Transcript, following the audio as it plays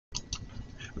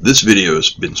This video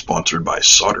has been sponsored by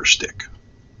Solderstick.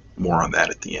 More on that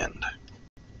at the end.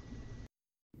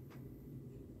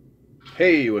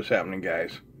 Hey, what's happening,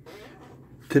 guys?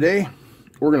 Today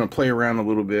we're going to play around a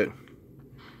little bit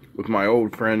with my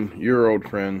old friend, your old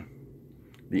friend,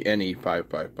 the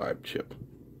NE555 chip.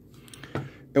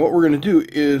 And what we're going to do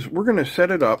is we're going to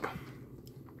set it up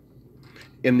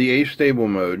in the astable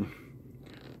mode,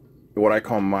 what I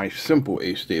call my simple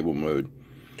astable mode,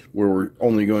 where we're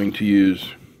only going to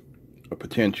use a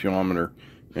potentiometer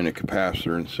and a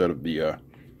capacitor instead of the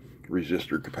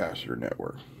resistor capacitor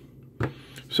network.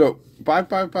 So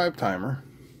 555 timer,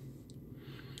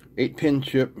 8-pin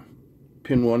chip,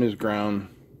 pin 1 is ground,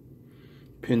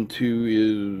 pin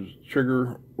 2 is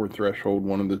trigger or threshold,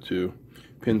 one of the two,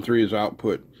 pin 3 is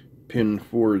output, pin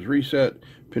 4 is reset,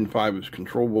 pin 5 is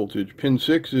control voltage, pin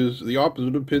 6 is the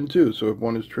opposite of pin 2, so if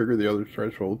one is trigger, the other is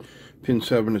threshold, pin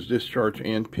 7 is discharge,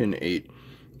 and pin 8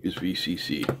 is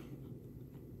VCC.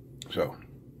 So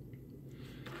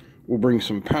we'll bring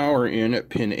some power in at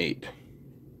pin 8.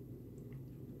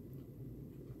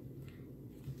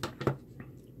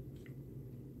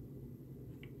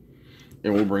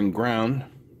 And we'll bring ground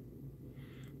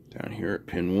down here at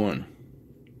pin 1.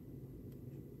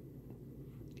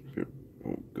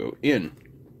 We'll go in.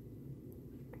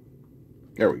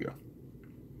 There we go.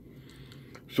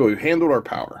 So we've handled our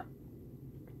power.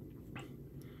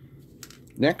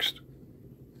 Next,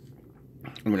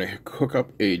 I'm going to hook up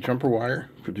a jumper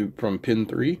wire from pin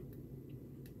 3.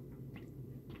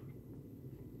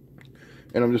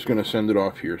 And I'm just going to send it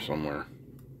off here somewhere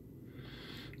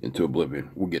into oblivion.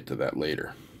 We'll get to that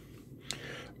later.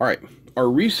 Alright, our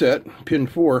reset, pin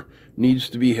 4, needs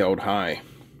to be held high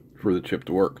for the chip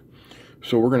to work.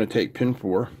 So we're going to take pin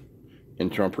 4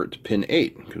 and jumper it to pin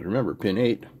 8, because remember, pin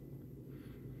 8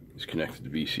 is connected to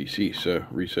VCC, so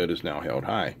reset is now held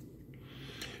high.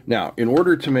 Now, in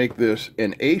order to make this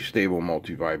an astable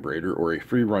multivibrator or a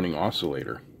free-running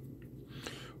oscillator,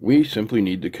 we simply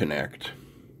need to connect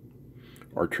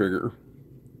our trigger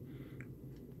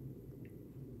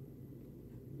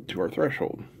to our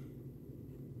threshold,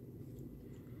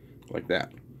 like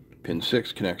that. Pin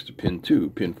 6 connects to pin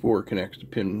 2, pin 4 connects to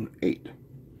pin 8.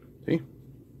 See?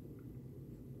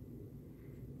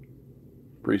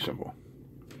 Pretty simple.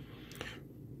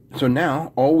 So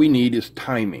now all we need is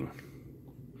timing.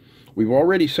 We've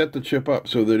already set the chip up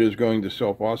so that it is going to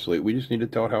self-oscillate. We just need to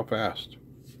tell it how fast.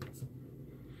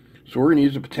 So we're going to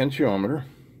use a potentiometer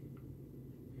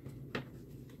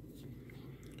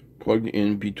plugged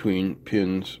in between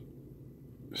pins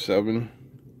 7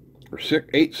 or 6,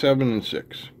 8, 7, and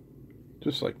 6.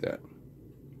 Just like that.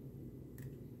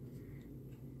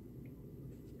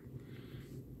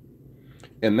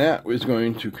 And that is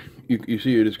going to, you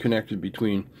see it is connected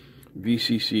between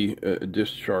VCC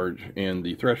discharge and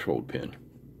the threshold pin.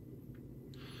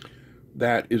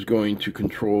 That is going to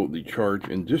control the charge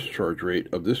and discharge rate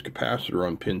of this capacitor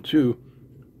on pin 2,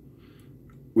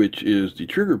 which is the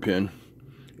trigger pin,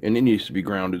 and it needs to be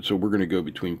grounded, so we're going to go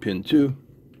between pin 2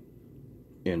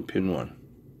 and pin 1.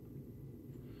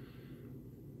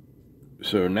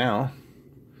 So now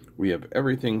we have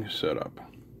everything set up.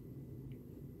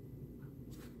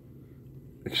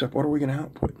 Except what are we going to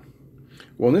output?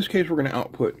 Well, in this case, we're going to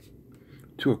output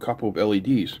to a couple of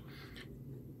LEDs.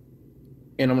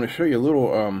 And I'm going to show you a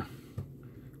little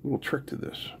trick to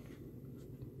this.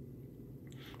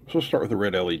 So let's start with the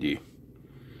red LED.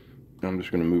 I'm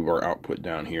just going to move our output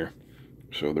down here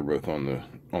so they're both on the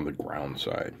ground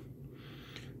side.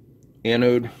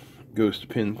 Anode goes to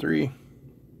pin 3. Then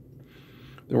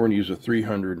we're going to use a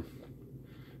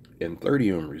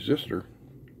 330 ohm resistor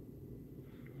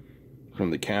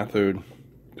from the cathode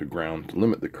to ground to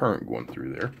limit the current going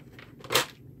through there.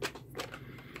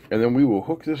 And then we will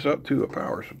hook this up to a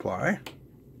power supply.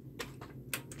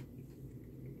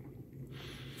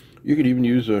 You could even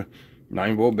use a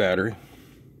 9-volt battery.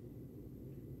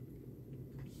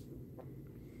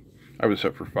 I have it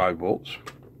set for 5 volts.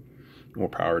 We'll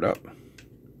power it up.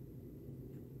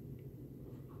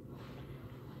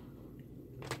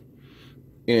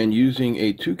 And using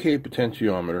a 2K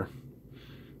potentiometer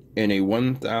and a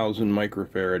 1000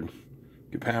 microfarad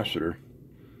capacitor,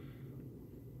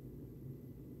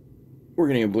 we're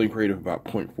getting a blink rate of about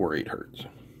 0.48 hertz.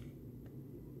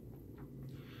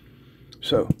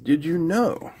 So, did you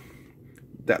know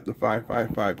that the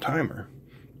 555 timer,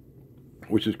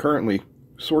 which is currently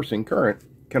sourcing current,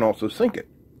 can also sync it?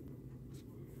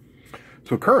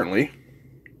 So currently,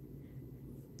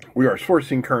 we are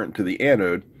sourcing current to the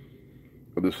anode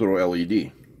of this little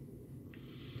LED.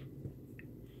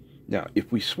 Now,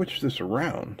 if we switch this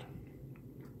around,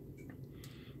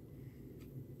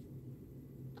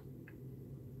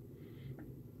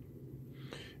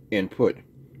 and put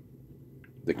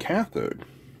the cathode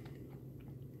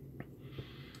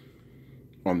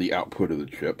on the output of the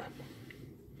chip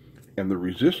and the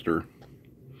resistor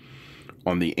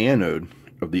on the anode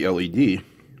of the LED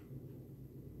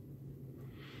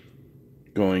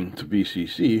going to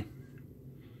VCC,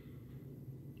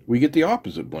 we get the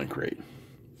opposite blink rate.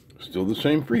 Still the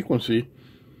same frequency,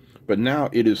 but now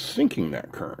it is sinking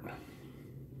that current.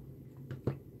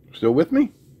 Still with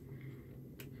me?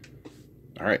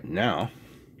 All right, now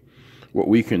what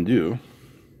we can do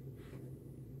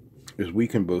is we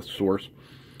can both source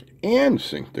and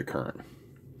sink the current.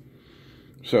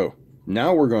 So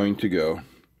now we're going to go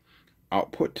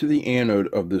output to the anode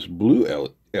of this blue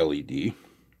LED.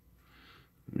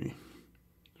 Let me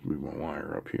move my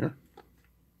wire up here.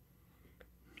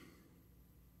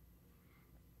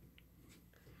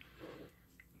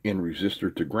 And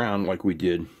resistor to ground like we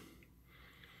did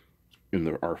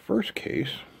in our first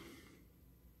case.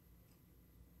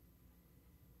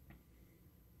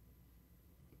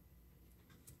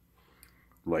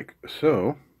 Like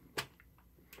so.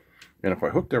 And if I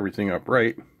hooked everything up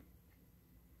right,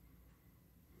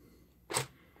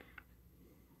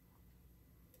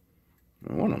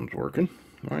 one of them's working,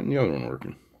 all right, and the other one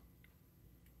working.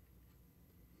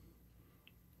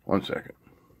 One second.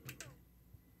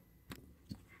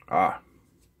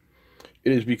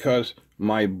 It is because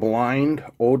my blind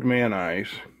old man eyes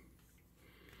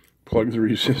plugged the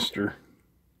resistor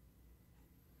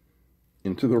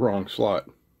into the wrong slot.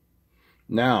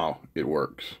 Now it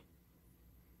works.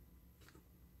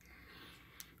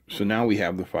 So now we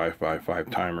have the 555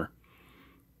 timer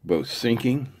both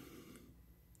syncing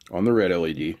on the red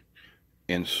LED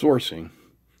and sourcing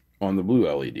on the blue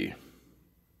LED.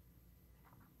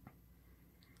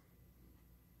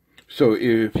 So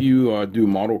if you do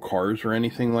model cars or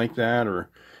anything like that, or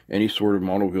any sort of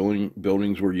model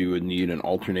buildings where you would need an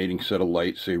alternating set of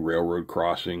lights, say railroad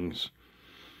crossings,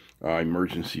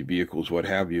 emergency vehicles, what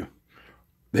have you,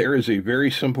 there is a very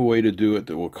simple way to do it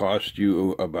that will cost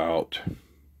you about,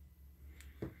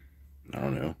 I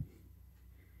don't know,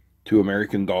 $2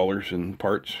 American in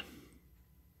parts.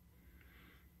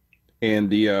 And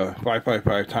the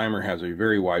 555 timer has a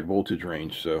very wide voltage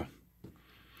range, so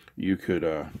you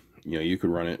could you could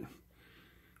run it,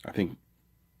 I think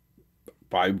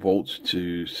 5 volts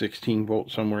to 16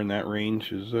 volts, somewhere in that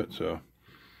range is it. So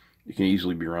it can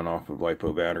easily be run off of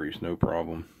LiPo batteries, no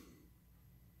problem.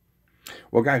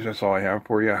 Well guys, that's all I have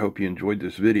for you. I hope you enjoyed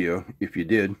this video. If you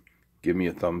did, give me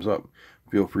a thumbs up.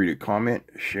 Feel free to comment,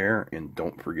 share, and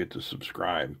don't forget to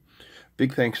subscribe.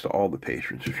 Big thanks to all the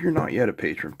patrons. If you're not yet a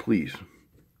patron, please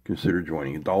consider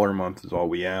joining. $1 a month is all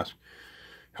we ask.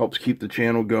 Helps keep the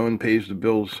channel going, pays the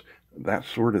bills, that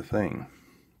sort of thing.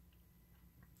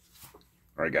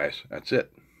 Alright guys, that's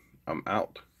it. I'm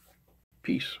out.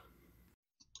 Peace.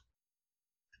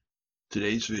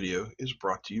 Today's video is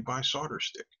brought to you by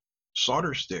Solderstick.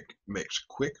 Solderstick makes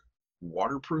quick,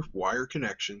 waterproof wire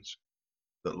connections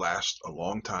that last a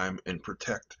long time and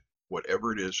protect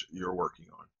whatever it is you're working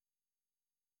on.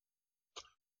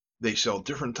 They sell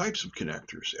different types of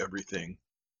connectors, everything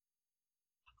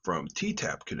from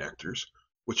T-tap connectors,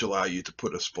 which allow you to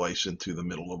put a splice into the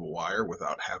middle of a wire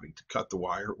without having to cut the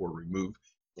wire or remove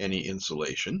any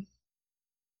insulation,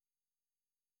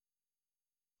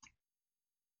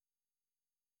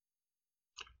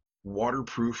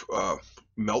 waterproof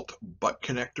melt butt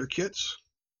connector kits,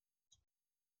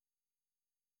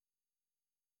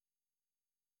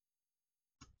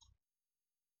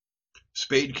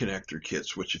 spade connector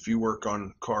kits, which if you work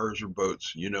on cars or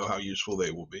boats, you know how useful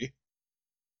they will be.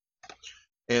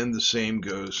 And the same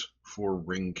goes for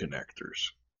ring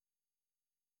connectors.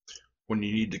 When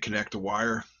you need to connect a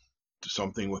wire to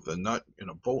something with a nut and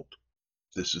a bolt,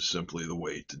 this is simply the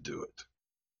way to do it.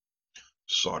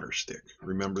 Solderstick.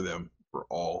 Remember them for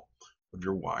all of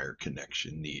your wire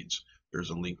connection needs. There's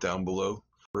a link down below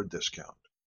for a discount.